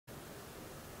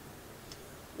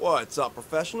What's up,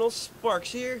 professionals?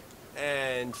 Sparks here,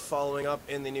 and following up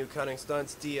in the new Cunning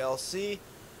Stunts DLC,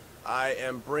 I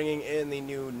am bringing in the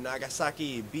new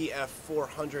Nagasaki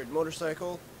BF400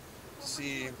 motorcycle to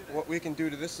see what we can do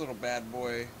to this little bad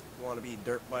boy. Want to be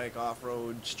dirt bike,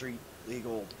 off-road, street,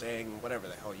 legal, thing, whatever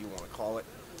the hell you want to call it.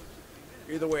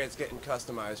 Either way, it's getting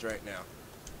customized right now.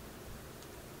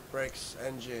 Brakes,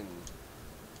 engine,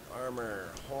 armor,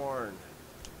 horn,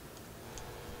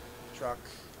 truck,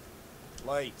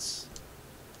 lights,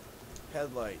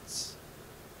 headlights.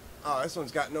 Oh, this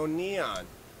one's got no neon.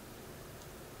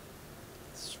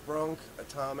 Sprunk,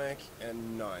 atomic,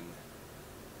 and none.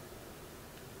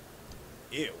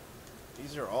 Ew.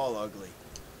 These are all ugly.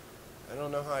 I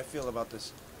don't know how I feel about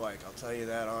this bike. I'll tell you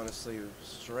that honestly,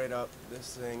 straight up,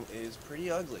 this thing is pretty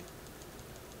ugly.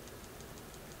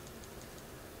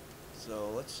 So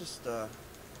let's just, I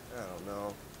don't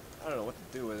know. I don't know what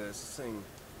to do with this thing.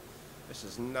 This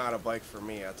is not a bike for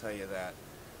me, I'll tell you that.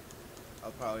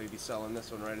 I'll probably be selling this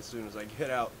one right as soon as I get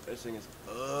out. This thing is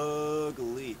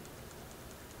ugly.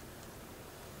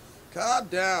 Calm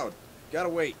down. Gotta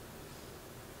wait.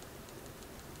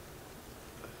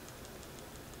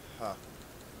 Huh.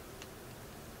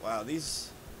 Wow,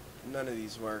 none of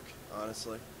these work,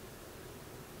 honestly.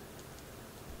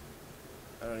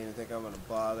 I don't even think I'm gonna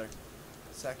bother.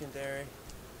 Secondary.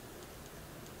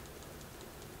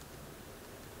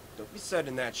 Don't be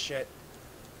setting that shit.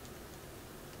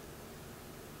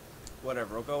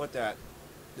 Whatever, we'll go with that.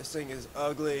 This thing is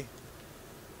ugly,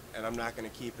 and I'm not gonna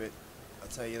keep it. I'll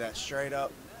tell you that straight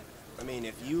up. I mean,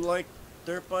 if you like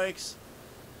dirt bikes,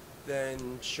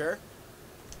 then sure,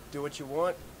 do what you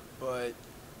want. But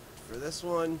for this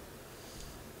one,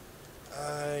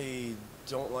 I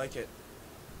don't like it.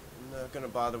 I'm not gonna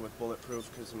bother with bulletproof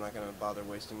because I'm not gonna bother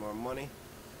wasting more money.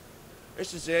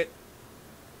 This is it.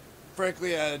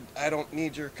 Frankly, I don't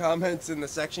need your comments in the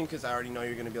section because I already know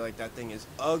you're going to be like, that thing is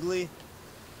ugly.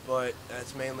 But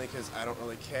that's mainly because I don't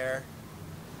really care.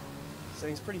 This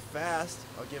thing's pretty fast.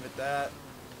 I'll give it that.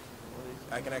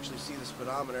 I can actually see the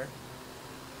speedometer.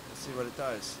 Let's see what it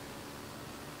does.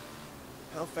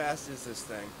 How fast is this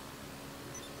thing?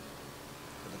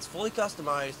 If it's fully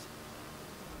customized,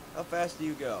 how fast do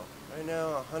you go? Right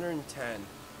now, 110.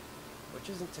 Which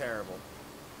isn't terrible.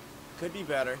 Could be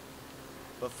better.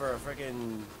 But for a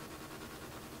freaking,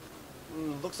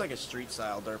 looks like a street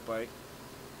style dirt bike.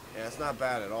 Yeah, it's not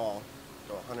bad at all.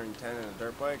 Go 110 in a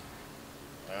dirt bike.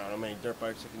 I don't know how many dirt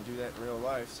bikes that can do that in real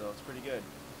life, so it's pretty good.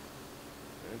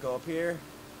 I'm gonna go up here,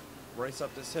 race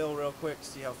up this hill real quick,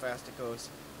 see how fast it goes.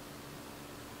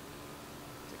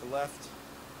 Take a left.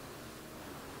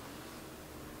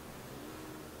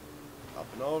 Up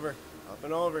and over, up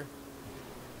and over,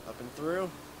 up and through.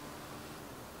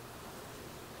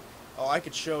 Oh, I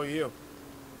could show you.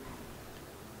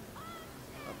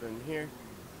 Up in here.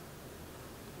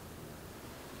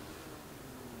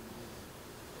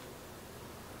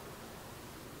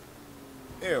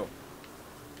 Ew.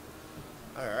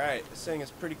 Alright, this thing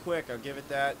is pretty quick, I'll give it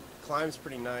that. Climb's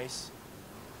pretty nice.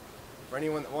 For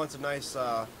anyone that wants a nice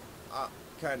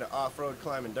kind of off-road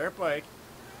climbing dirt bike,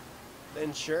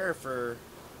 then sure,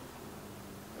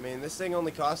 I mean, this thing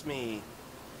only cost me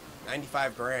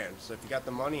 95 grand, so if you got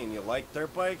the money and you like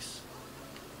dirt bikes,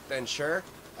 then sure,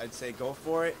 I'd say go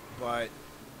for it. But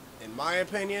in my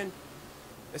opinion,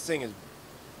 this thing is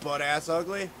butt-ass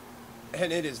ugly,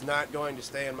 and it is not going to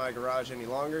stay in my garage any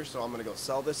longer, so I'm going to go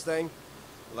sell this thing.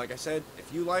 But like I said,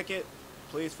 if you like it,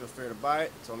 please feel free to buy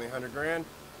it. It's only 100 grand.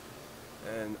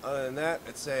 And other than that,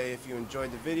 I'd say if you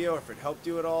enjoyed the video, or if it helped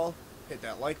you at all, hit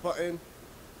that like button,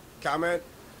 comment.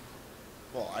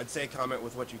 Well, I'd say comment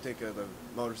with what you think of the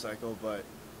motorcycle, but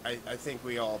I think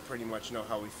we all pretty much know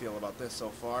how we feel about this so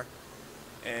far.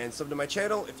 And sub to my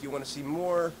channel if you want to see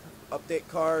more update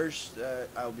cars that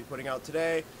I'll be putting out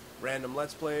today, random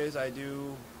Let's Plays I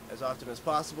do as often as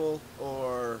possible,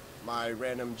 or my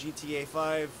random GTA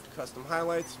 5 custom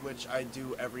highlights, which I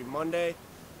do every Monday.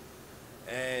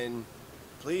 And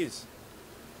please,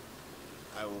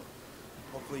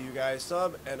 hopefully you guys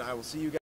sub, and I will see you guys.